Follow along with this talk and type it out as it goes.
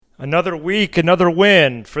Another week, another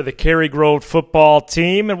win for the Cary-Grove football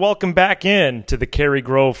team, and welcome back in to the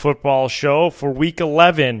Cary-Grove football show for Week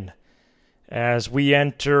 11 as we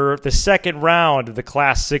enter the second round of the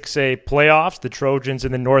Class 6A playoffs. The Trojans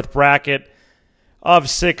in the North bracket of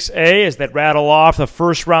 6A as they rattle off a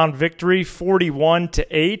first-round victory,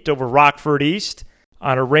 41-8 over Rockford East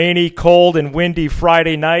on a rainy, cold, and windy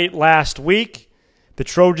Friday night last week. The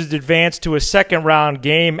Trojans advanced to a second-round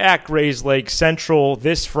game at Grayslake Central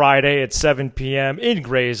this Friday at 7 p.m. in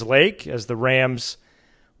Grayslake as the Rams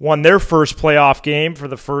won their first playoff game for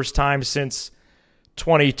the first time since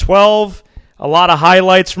 2012. A lot of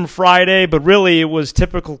highlights from Friday, but really it was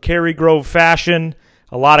typical Cary-Grove fashion,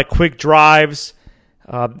 a lot of quick drives.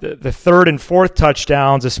 The third and fourth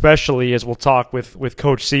touchdowns, especially, as we'll talk with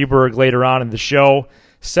Coach Seaburg later on in the show,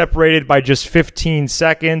 separated by just 15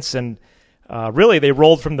 seconds, and really, they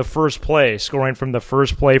rolled from the first play, scoring from the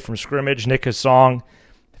first play from scrimmage. Nick Hasong,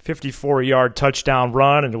 54-yard touchdown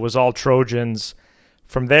run, and it was all Trojans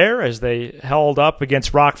from there as they held up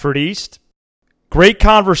against Rockford East. Great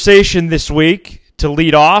conversation this week to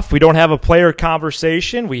lead off. We don't have a player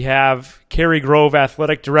conversation. We have Cary-Grove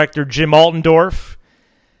Athletic Director Jim Altendorf,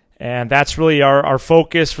 and that's really our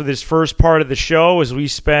focus for this first part of the show as we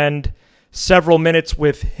spend several minutes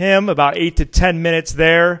with him, about 8 to 10 minutes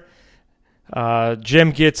there.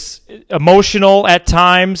 Jim gets emotional at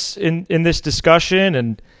times in this discussion,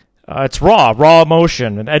 and it's raw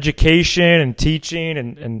emotion and education and teaching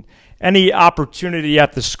and any opportunity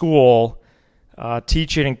at the school,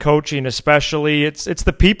 teaching and coaching especially. It's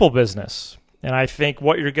the people business, and I think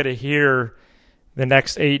what you're going to hear the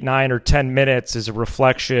next 8, 9, or 10 minutes is a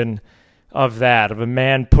reflection of that, of a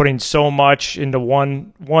man putting so much into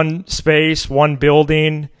one space, one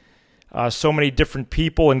building. So many different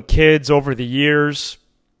people and kids over the years,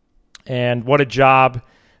 and what a job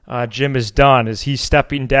Jim has done as he's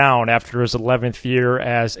stepping down after his 11th year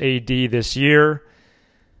as AD this year.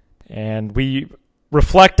 And we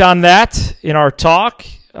reflect on that in our talk.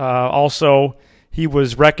 Also, he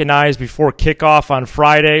was recognized before kickoff on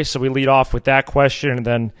Friday, so we lead off with that question and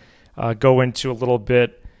then go into a little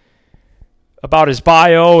bit about his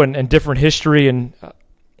bio and different history and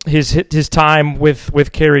his time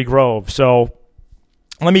with Cary-Grove. So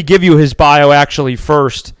let me give you his bio actually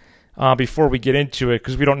first before we get into it,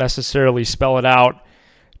 because we don't necessarily spell it out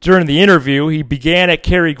during the interview. He began at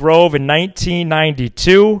Cary-Grove in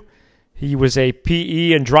 1992. He was a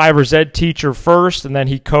PE and driver's ed teacher first, and then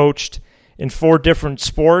he coached in 4 different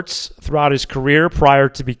sports throughout his career prior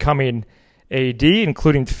to becoming AD,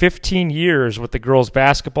 including 15 years with the girls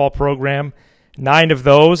basketball program, 9 of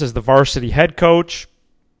those as the varsity head coach.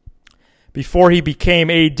 Before he became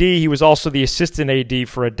AD, he was also the assistant AD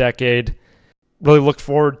for a decade. Really look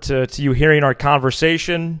forward to you hearing our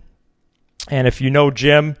conversation. And if you know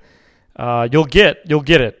Jim, you'll get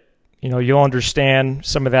it. You'll understand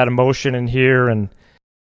some of that emotion in here, and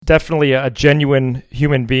definitely a genuine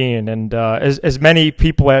human being. And as many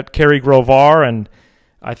people at Cary-Grove are, and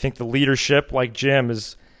I think the leadership like Jim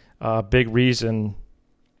is a big reason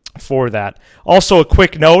for that. Also, a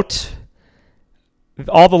quick note.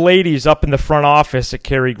 All the ladies up in the front office at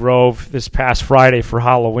Cary-Grove this past Friday for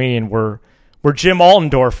Halloween were Jim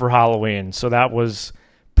Altendorf for Halloween. So that was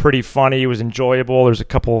pretty funny. It was enjoyable. There's a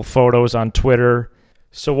couple of photos on Twitter.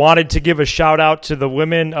 So wanted to give a shout out to the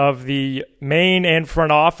women of the main and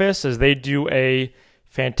front office as they do a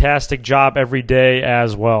fantastic job every day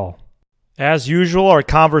as well. As usual, our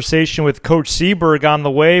conversation with Coach Seaburg on the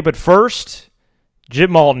way. But first,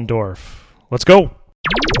 Jim Altendorf. Let's go.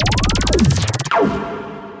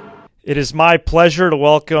 It is my pleasure to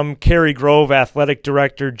welcome Cary-Grove Athletic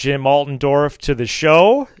Director Jim Altendorf to the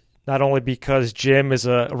show, not only because Jim is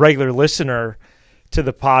a regular listener to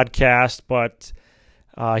the podcast, but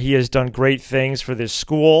he has done great things for this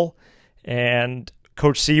school. And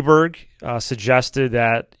Coach Seaburg suggested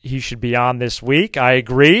that he should be on this week. I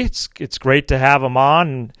agree. It's great to have him on,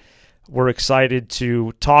 and we're excited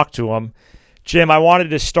to talk to him. Jim, I wanted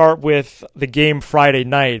to start with the game Friday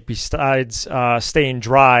night, besides staying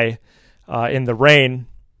dry in the rain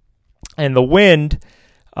and the wind.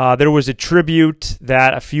 There was a tribute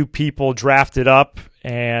that a few people drafted up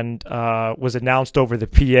and was announced over the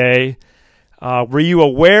PA. Were you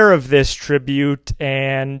aware of this tribute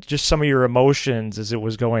and just some of your emotions as it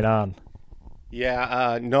was going on?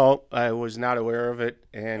 Yeah, no, I was not aware of it,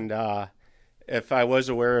 and if I was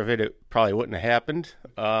aware of it, it probably wouldn't have happened,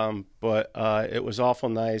 but it was awful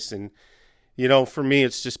nice, and for me,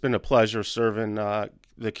 it's just been a pleasure serving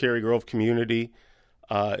the Cary-Grove community.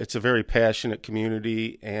 It's a very passionate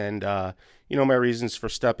community, and my reasons for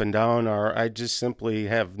stepping down are I just simply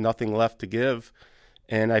have nothing left to give,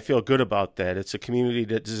 And I feel good about that. It's a community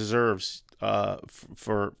that deserves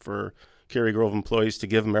for Cary-Grove employees to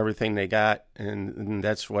give them everything they got, and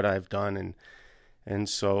that's what I've done. And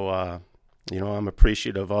so, I'm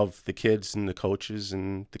appreciative of the kids and the coaches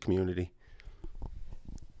and the community.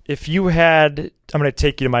 If you had, I'm going to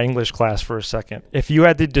take you to my English class for a second. If you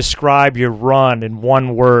had to describe your run in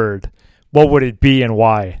one word, what would it be and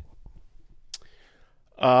why?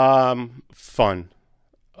 Fun.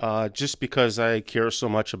 Just because I care so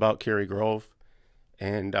much about Cary-Grove,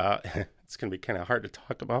 and it's going to be kind of hard to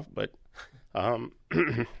talk about, but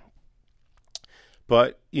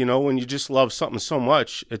but when you just love something so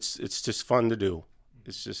much, it's just fun to do.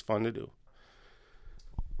 It's just fun to do.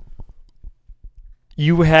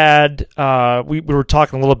 You had we were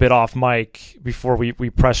talking a little bit off mic before we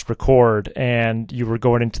pressed record, and you were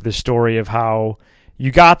going into the story of how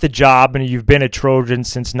you got the job and you've been a Trojan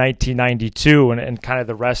since 1992, and kind of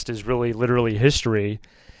the rest is really literally history.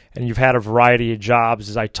 And you've had a variety of jobs,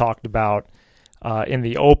 as I talked about in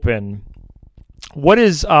the open. What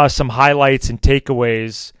is some highlights and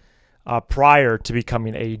takeaways prior to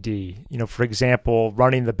becoming AD? For example,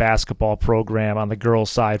 running the basketball program on the girls'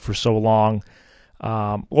 side for so long.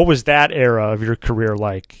 What was that era of your career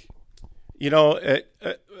like?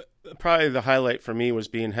 Probably the highlight for me was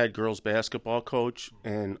being head girls basketball coach,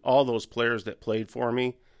 and all those players that played for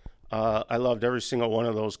me. I loved every single one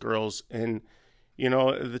of those girls, and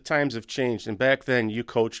the times have changed. And back then, you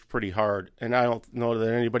coached pretty hard, and I don't know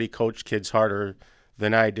that anybody coached kids harder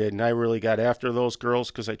than I did. And I really got after those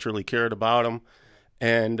girls because I truly cared about them,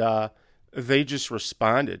 and they just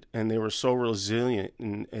responded, and they were so resilient,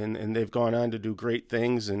 and they've gone on to do great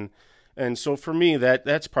things. And so for me,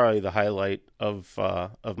 that's probably the highlight of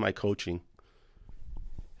my coaching.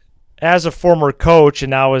 As a former coach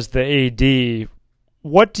and now as the AD,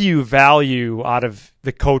 what do you value out of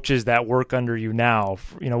the coaches that work under you now?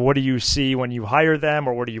 What do you see when you hire them,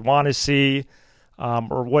 or what do you want to see,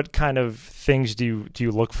 or what kind of things do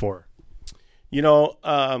you look for?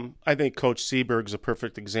 I think Coach Seaburg is a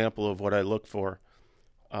perfect example of what I look for.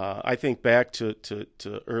 I think back to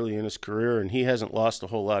early in his career, and he hasn't lost a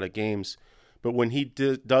whole lot of games. But when he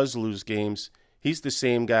does lose games, he's the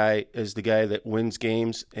same guy as the guy that wins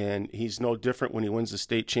games, and he's no different when he wins a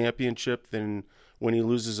state championship than when he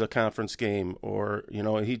loses a conference game. Or,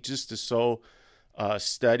 he just is so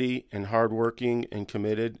steady and hardworking and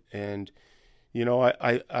committed. And,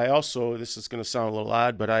 I also, this is going to sound a little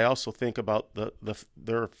odd, but I also think about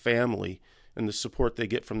their family and the support they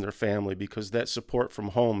get from their family, because that support from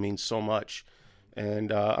home means so much.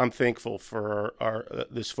 And I'm thankful for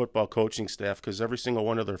this football coaching staff, because every single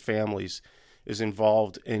one of their families is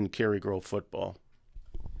involved in Cary-Grove football.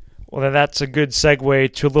 Well, then that's a good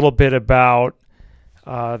segue to a little bit about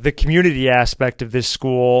the community aspect of this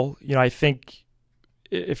school. I think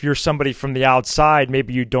if you're somebody from the outside,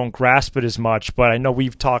 maybe you don't grasp it as much, but I know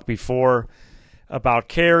we've talked before about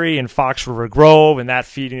Cary and Fox River Grove and that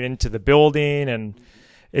feeding into the building. And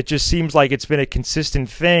it just seems like it's been a consistent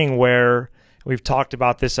thing where we've talked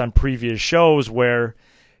about this on previous shows, where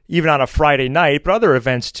even on a Friday night, but other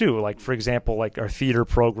events too, like, for example, like our theater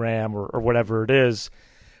program or whatever it is,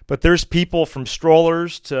 but there's people from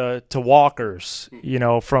strollers to walkers,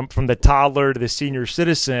 from the toddler to the senior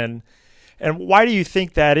citizen. And why do you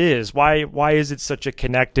think that is? Why is it such a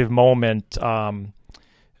connective moment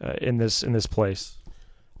in this place?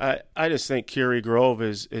 I just think Cary-Grove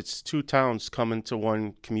it's two towns coming to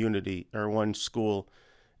one community or one school,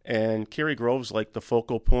 and Cary-Grove's like the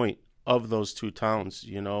focal point of those two towns,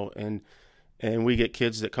 and we get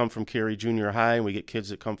kids that come from Cary Junior High, and we get kids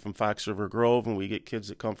that come from Fox River Grove, and we get kids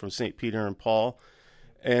that come from St. Peter and Paul,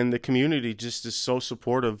 and the community just is so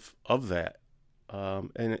supportive of that.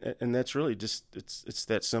 And that's really just it's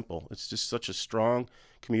that simple. It's just such a strong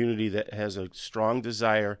community that has a strong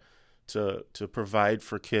desire to provide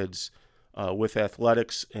for kids with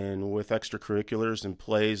athletics and with extracurriculars and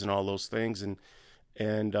plays and all those things. And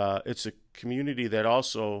it's a community that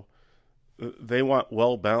also they want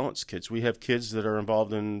well-balanced kids. We have kids that are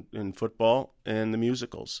involved in football and the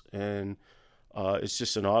musicals, and it's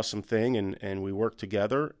just an awesome thing, and we work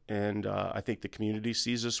together, and I think the community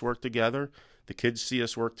sees us work together. The kids see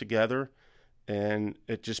us work together, and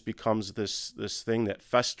it just becomes this thing that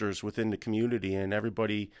festers within the community, and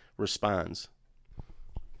everybody responds.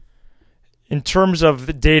 In terms of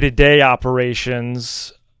the day-to-day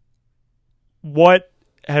operations, what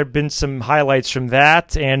have been some highlights from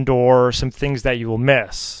that and or some things that you will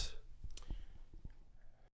miss?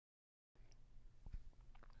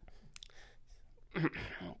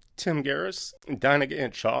 Tim Garris, Donegan,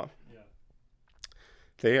 and Shaw. Yeah.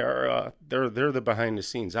 They are they're the behind the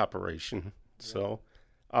scenes operation. Yeah. So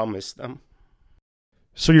I'll miss them.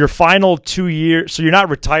 So your final 2 years, so you're not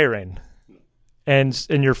retiring, and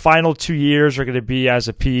your final 2 years are going to be as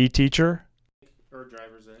a PE teacher? Or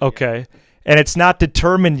driver's ed. Okay. Yeah. And it's not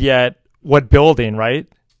determined yet what building, right?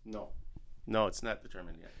 No, it's not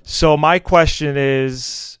determined yet. So my question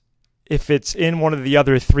is, if it's in one of the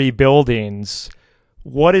other 3 buildings,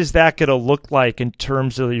 what is that going to look like in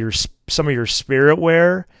terms of some of your spirit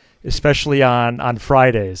wear, especially on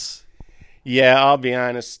Fridays? Yeah, I'll be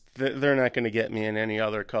honest. They're not going to get me in any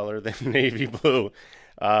other color than navy blue.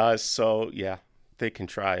 So yeah, they can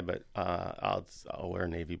try, but I'll wear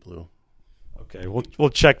navy blue. Okay, we'll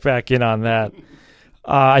check back in on that.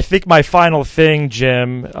 I think my final thing,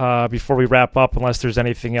 Jim, before we wrap up, unless there's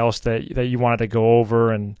anything else that you wanted to go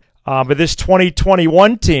over, but this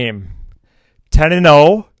 2021 team,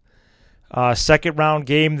 10-0, second round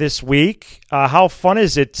game this week. How fun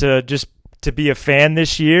is it to be a fan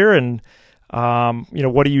this year? And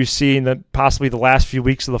what do you see in possibly the last few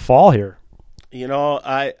weeks of the fall here?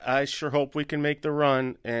 I sure hope we can make the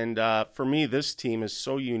run. And for me, this team is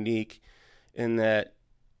so unique in that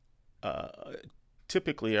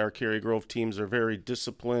typically our Cary-Grove teams are very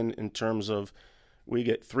disciplined in terms of we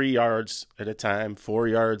get 3 yards at a time, 4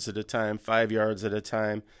 yards at a time, 5 yards at a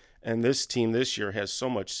time. And this team this year has so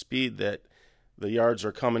much speed that the yards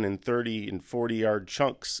are coming in 30 and 40-yard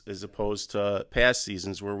chunks as opposed to past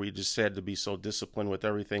seasons where we just had to be so disciplined with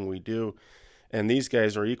everything we do. And these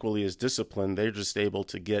guys are equally as disciplined. They're just able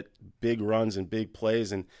to get big runs and big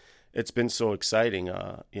plays, and it's been so exciting,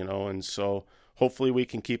 and so hopefully we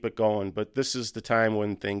can keep it going. But this is the time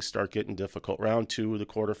when things start getting difficult. Round 2, the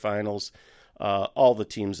quarterfinals, all the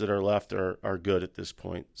teams that are left are good at this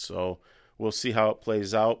point. So we'll see how it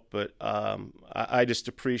plays out. But I just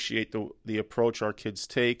appreciate the approach our kids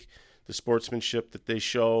take, the sportsmanship that they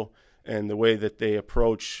show, and the way that they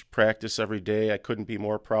approach practice every day. I couldn't be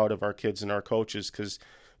more proud of our kids and our coaches because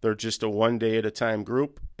they're just a one-day-at-a-time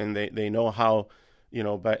group, and they know how –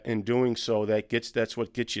 but in doing so, that's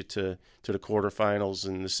what gets you to the quarterfinals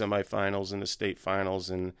and the semifinals and the state finals.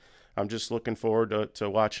 And I'm just looking forward to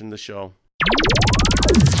watching the show.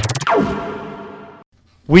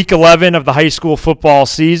 Week 11 of the high school football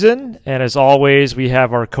season. And as always, we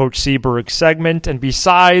have our Coach Seaburg segment. And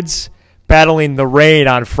besides battling the rain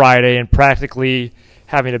on Friday and practically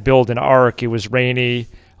having to build an ark, it was rainy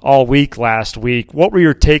all week last week. What were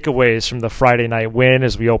your takeaways from the Friday night win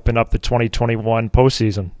as we open up the 2021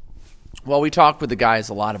 postseason? Well, we talked with the guys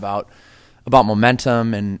a lot about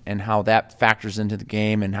momentum and how that factors into the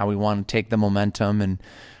game and how we want to take the momentum. And,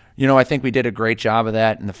 I think we did a great job of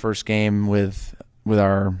that in the first game with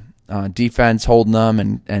our defense holding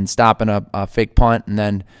them and stopping a fake punt and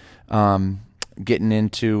then getting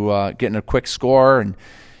a quick score. And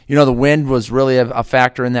the wind was really a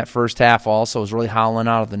factor in that first half also. It was really howling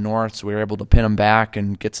out of the north, so we were able to pin them back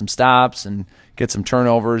and get some stops and get some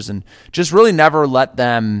turnovers and just really never let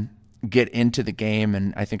them get into the game.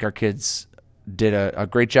 And I think our kids did a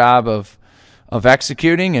great job of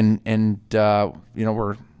executing, and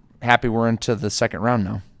we're happy we're into the second round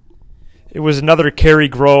now. It was another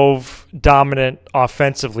Cary-Grove dominant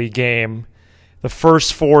offensively game. The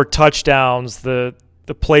first 4 touchdowns, the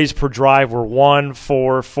plays per drive were 1,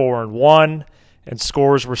 4, 4, and 1, and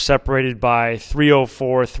scores were separated by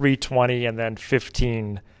 3:04, 3:20, and then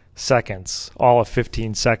 15 seconds, all of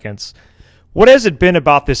 15 seconds. What has it been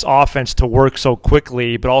about this offense to work so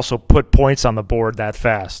quickly but also put points on the board that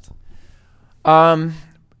fast? I'd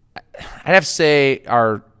have to say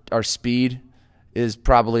our speed is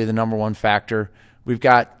probably the number one factor. We've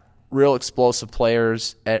got real explosive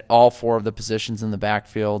players at all 4 of the positions in the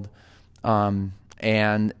backfield.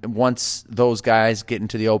 And once those guys get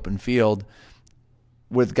into the open field,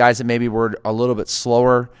 with guys that maybe were a little bit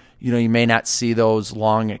slower, you may not see those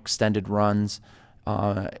long extended runs.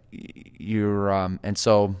 And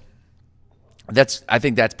so I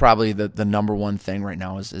think that's probably the number one thing right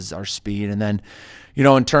now is our speed. And then,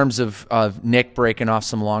 in terms of Nick breaking off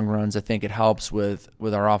some long runs, I think it helps with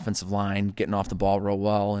our offensive line getting off the ball real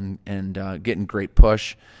well and getting great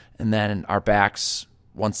push. And then our backs,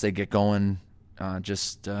 once they get going,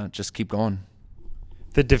 just keep going.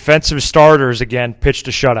 The defensive starters, again, pitched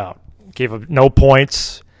a shutout, gave up no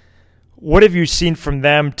points. What have you seen from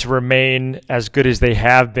them to remain as good as they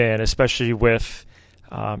have been, especially with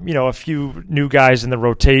a few new guys in the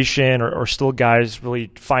rotation or still guys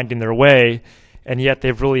really finding their way, and yet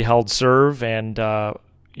they've really held serve, and they're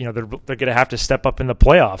going to have to step up in the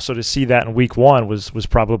playoffs. So to see that in week 1 was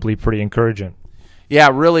probably pretty encouraging. Yeah,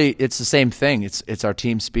 really, it's the same thing. It's our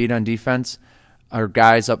team speed on defense. Our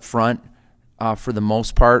guys up front, for the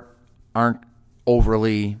most part, aren't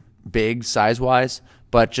overly big size-wise,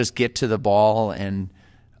 but just get to the ball and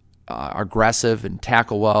are aggressive and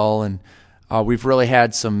tackle well. And we've really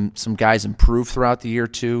had some guys improve throughout the year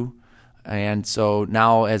too. And so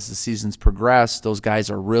now as the season's progressed, those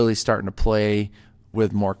guys are really starting to play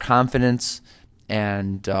with more confidence.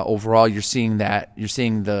 And overall, you're seeing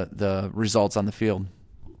the results on the field.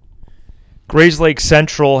 Grayslake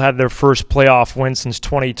Central had their first playoff win since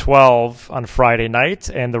 2012 on Friday night,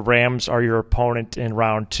 and the Rams are your opponent in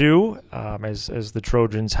round 2 as the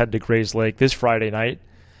Trojans head to Grayslake this Friday night.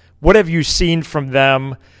 What have you seen from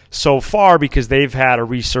them so far, because they've had a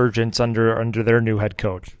resurgence under their new head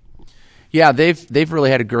coach? Yeah, they've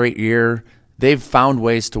really had a great year. They've found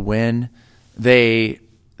ways to win. They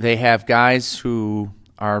have guys who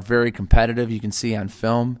are very competitive. You can see on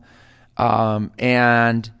film,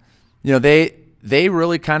 and they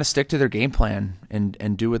really kind of stick to their game plan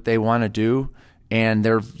and do what they want to do, and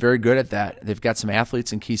they're very good at that. They've got some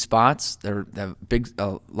athletes in key spots. They have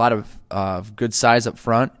a lot of good size up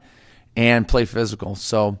front and play physical.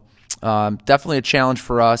 So definitely a challenge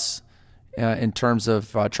for us in terms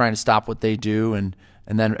of trying to stop what they do, and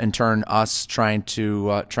then in turn us trying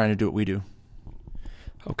to do what we do.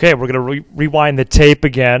 Okay, we're going to rewind the tape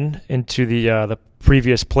again into the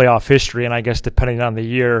previous playoff history, and I guess depending on the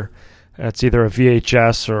year, it's either a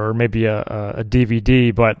VHS or maybe a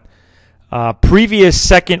DVD. But previous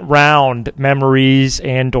second round memories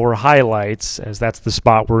and or highlights, as that's the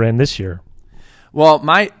spot we're in this year. Well,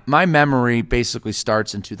 my memory basically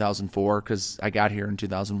starts in 2004 because I got here in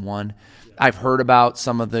 2001. I've heard about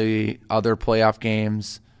some of the other playoff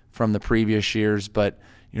games from the previous years, but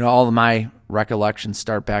all of my recollections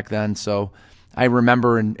start back then. So I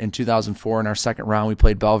remember in 2004 in our second round, we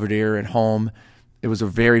played Belvedere at home. It was a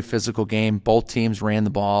very physical game. Both teams ran the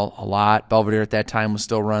ball a lot. Belvedere at that time was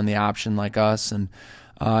still running the option like us, and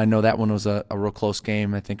I know that one was a real close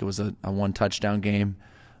game. I think it was a one-touchdown game.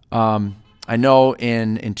 I know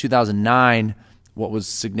in 2009, what was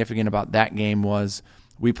significant about that game was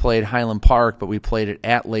we played Highland Park, but we played it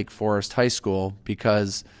at Lake Forest High School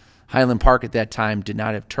because Highland Park at that time did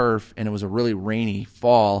not have turf, and it was a really rainy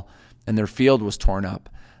fall, and their field was torn up.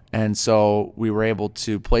 And so we were able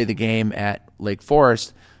to play the game at Lake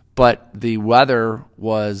Forest, but the weather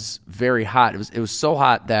was very hot. It was so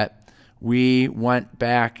hot that we went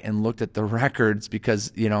back and looked at the records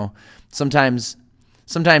because, sometimes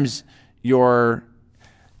your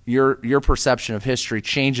perception of history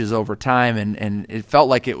changes over time, and it felt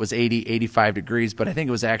like it was 80, 85 degrees, but I think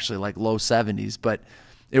it was actually like low 70s. But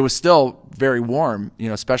it was still very warm,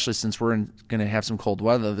 especially since we're going to have some cold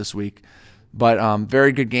weather this week. But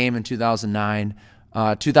very good game in 2009.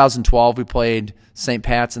 2012, we played St.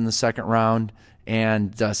 Pat's in the second round,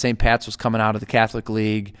 and St. Pat's was coming out of the Catholic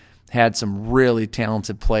League, had some really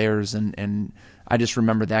talented players, and I just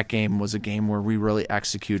remember that game was a game where we really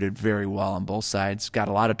executed very well on both sides, got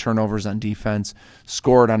a lot of turnovers on defense,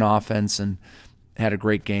 scored on offense, and had a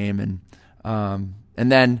great game. And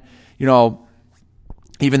then,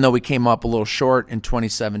 even though we came up a little short in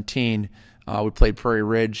 2017, we played Prairie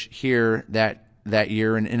Ridge here that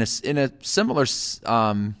year, and in a similar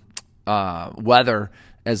weather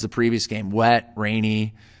as the previous game, wet,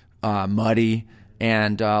 rainy, muddy,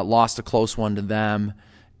 and lost a close one to them.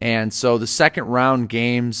 And so the second round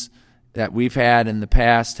games that we've had in the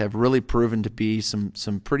past have really proven to be some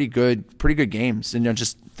pretty good games. And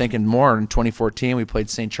just thinking more in 2014, we played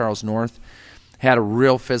St. Charles North, had a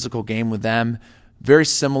real physical game with them, very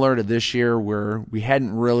similar to this year where we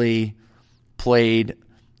hadn't really played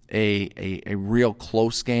a real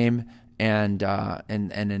close game, and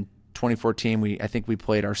in 2014 I think we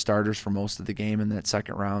played our starters for most of the game in that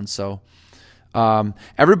second round. So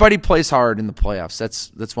everybody plays hard in the playoffs.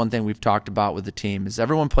 That's one thing we've talked about with the team is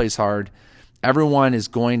everyone plays hard. Everyone is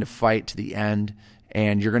going to fight to the end,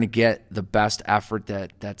 and you're going to get the best effort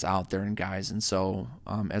that's out there in guys. And so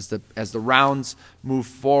as the rounds move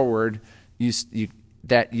forward, you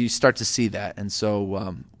start to see that. And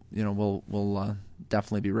so we'll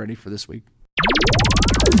definitely be ready for this week.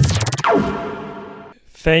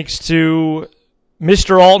 Thanks to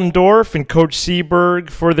Mr. Altendorf and Coach Seaburg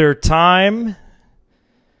for their time.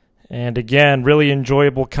 And again, really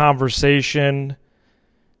enjoyable conversation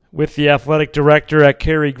with the athletic director at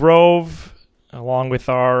Cary-Grove, along with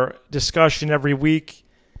our discussion every week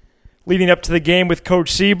leading up to the game with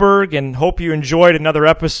Coach Seaburg. And hope you enjoyed another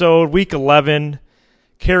episode, Week 11,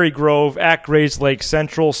 Cary-Grove at Grayslake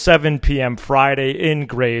Central, 7 p.m. Friday in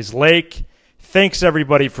Grayslake. Thanks,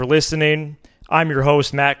 everybody, for listening. I'm your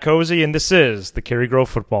host, Matt Cozy, and this is the Cary-Grove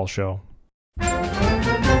Football Show.